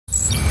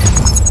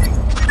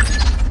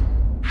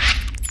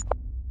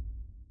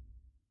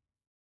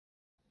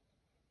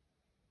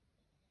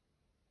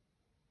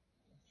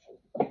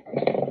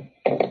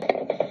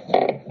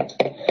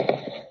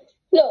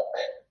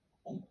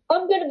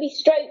be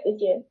straight with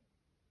you.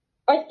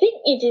 I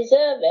think you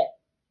deserve it.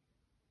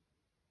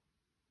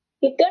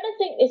 You're going to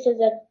think this is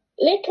a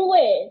little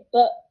weird,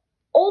 but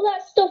all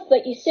that stuff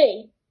that you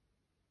see,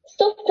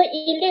 stuff that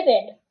you live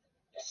in,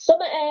 the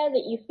summer air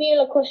that you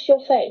feel across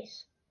your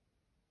face,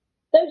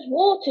 those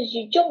waters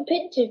you jump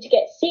into to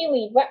get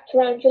seaweed wrapped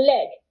around your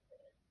leg,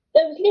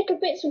 those little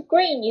bits of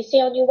green you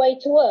see on your way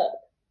to work,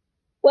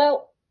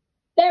 well,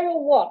 they're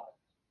all one.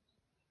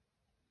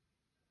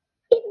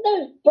 Even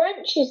those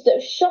branches that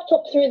have shot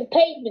up through the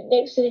pavement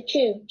next to the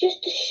tube,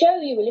 just to show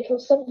you a little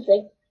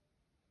something,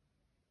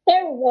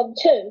 they're all one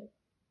too.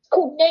 It's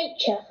called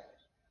nature.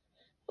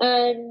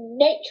 And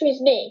nature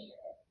is me.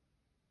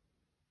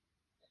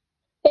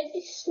 There's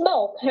this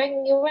smog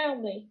hanging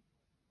around me.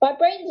 My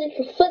brain's a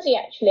little fuzzy,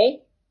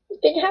 actually.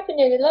 It's been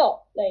happening a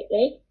lot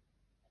lately.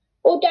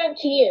 All down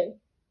to you.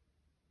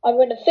 I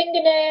run a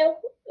fingernail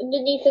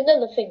underneath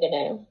another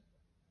fingernail.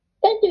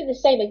 Then do the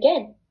same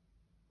again.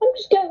 I'm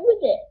just going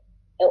with it.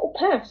 It will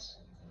pass.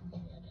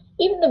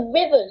 Even the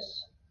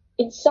rivers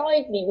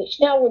inside me, which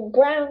now run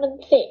brown and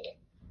thick,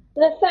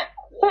 and the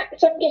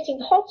fact I'm getting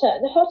hotter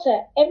and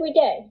hotter every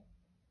day.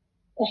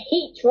 The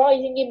heat's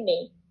rising in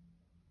me.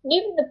 And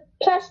even the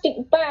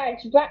plastic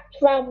bags wrapped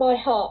round my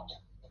heart,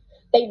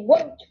 they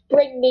won't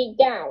bring me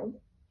down.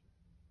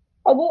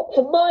 I walk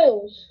for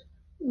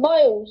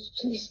miles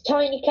to this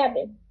tiny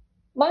cabin,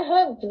 my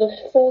home for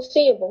the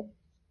foreseeable.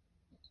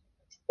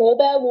 4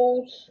 bare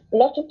walls, a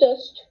lot of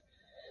dust,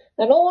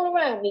 and all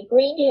around me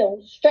green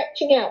hills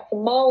stretching out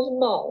for miles and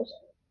miles.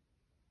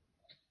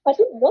 I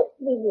didn't want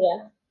to be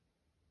here.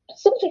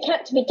 Something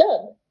had to be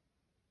done.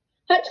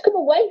 I had to come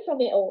away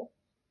from it all,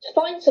 to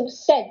find some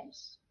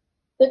sense.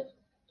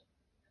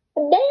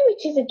 And there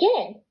it is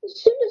again.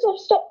 As soon as I've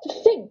stopped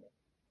to think,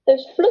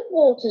 those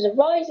floodwaters are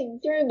rising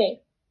through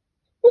me.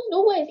 It wasn't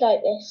always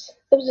like this.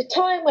 There was a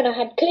time when I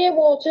had clear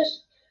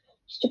waters,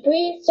 used to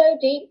breathe so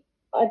deep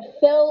I'd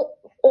fill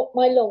up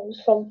my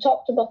lungs from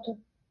top to bottom.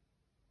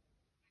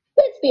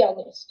 Let's be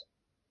honest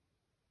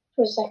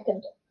for a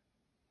second.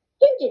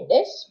 You did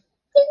this.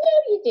 You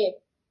know you did.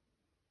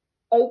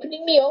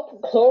 Opening me up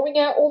and clawing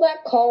out all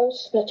that coal,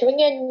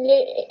 spluttering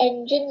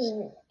engines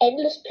and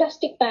endless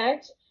plastic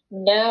bags,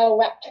 now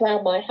wrapped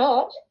around my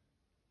heart.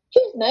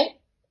 Cheers, mate.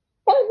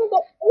 Why have I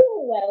got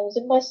oil wells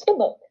in my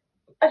stomach?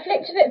 I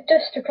flicked a bit of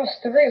dust across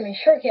the room and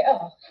shook it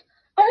off.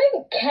 I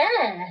don't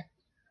care.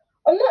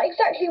 I'm not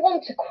exactly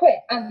one to quit,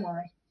 am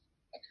I?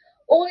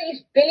 All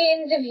these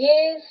billions of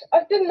years,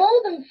 I've been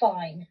more than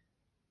fine.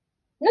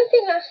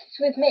 Nothing lasts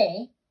with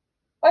me.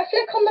 I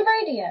flick on the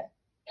radio.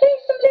 Play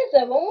some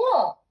Lizzo and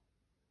what?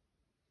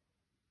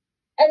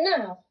 And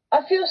now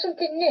I feel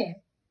something new.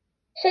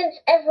 Since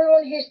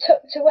everyone who's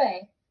tucked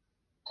away,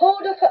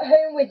 holed up at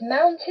home with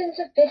mountains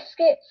of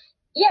biscuits,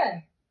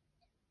 yeah.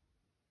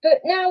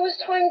 But now as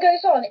time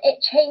goes on,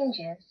 it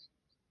changes.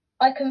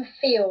 I can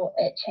feel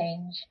it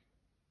change.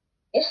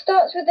 It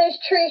starts with those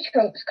tree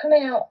trunks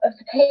coming out of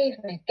the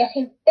pavement,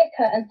 getting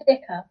thicker and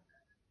thicker.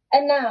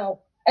 And now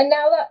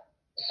that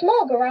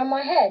smog around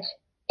my head,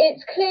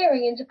 it's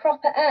clearing into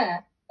proper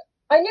air.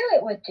 I knew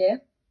it would do.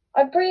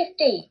 I breathe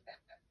deep.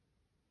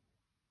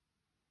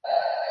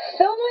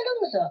 Fill my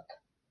lungs up.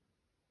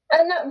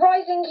 And that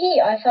rising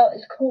heat I felt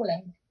is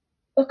cooling,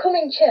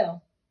 becoming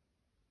chill.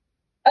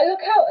 I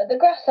look out at the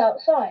grass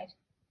outside.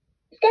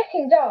 It's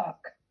getting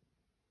dark.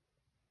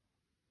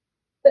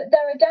 But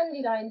there are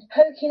dandelions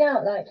poking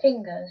out like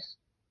fingers.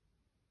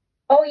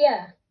 Oh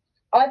yeah,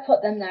 I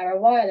put them there a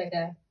while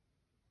ago.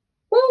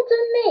 Well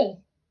done me.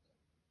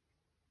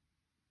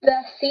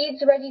 Their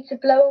seeds ready to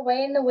blow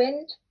away in the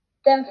wind,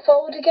 then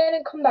fold again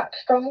and come back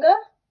stronger.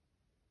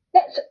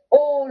 Let's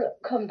all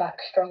come back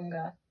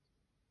stronger.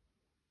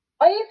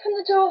 I open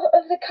the door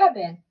of the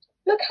cabin,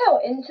 look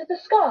out into the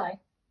sky.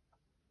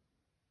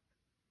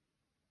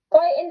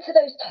 Right into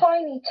those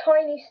tiny,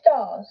 tiny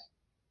stars.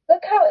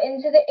 Look out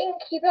into the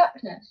inky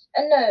blackness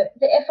and know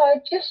that if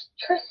I just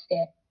trust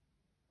it,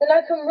 then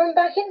I can run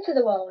back into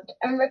the world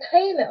and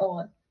reclaim it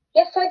all.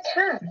 Yes, I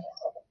can.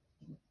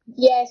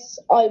 Yes,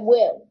 I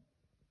will.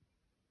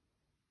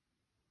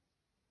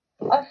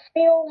 I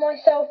feel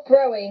myself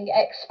growing,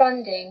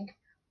 expanding.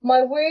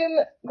 My womb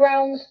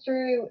grounds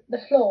through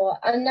the floor,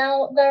 and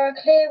now there are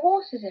clear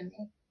waters in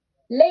me,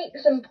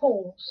 lakes and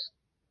pools.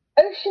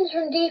 Oceans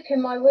run deep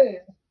in my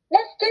womb.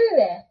 Let's do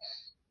this.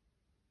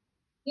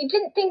 You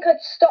didn't think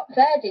I'd stop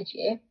there, did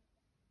you?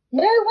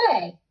 No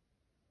way.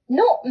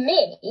 Not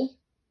me.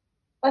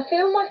 I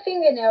feel my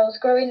fingernails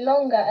growing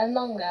longer and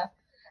longer,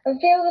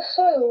 and feel the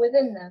soil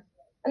within them,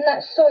 and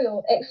that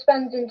soil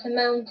expands into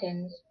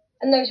mountains.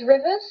 And those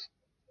rivers?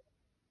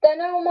 They're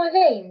now in my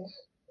veins.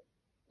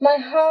 My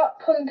heart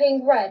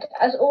pumping red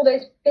as all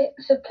those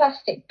bits of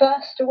plastic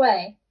burst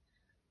away.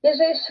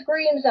 Lizzo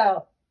screams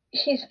out.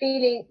 She's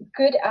feeling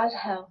good as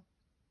hell.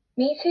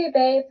 Me too,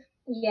 babe.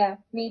 Yeah,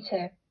 me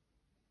too.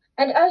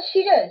 And as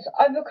she does,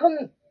 I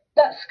become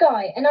that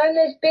sky, and I'm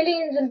those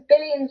billions and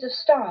billions of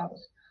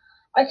stars.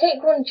 I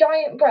take one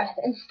giant breath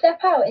and step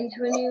out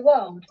into a new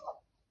world.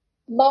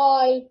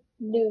 My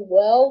new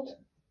world.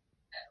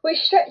 which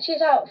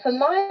stretches out for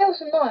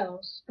miles and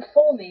miles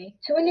before me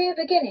to a new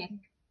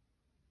beginning.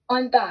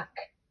 I'm back,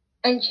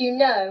 and you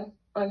know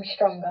I'm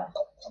stronger.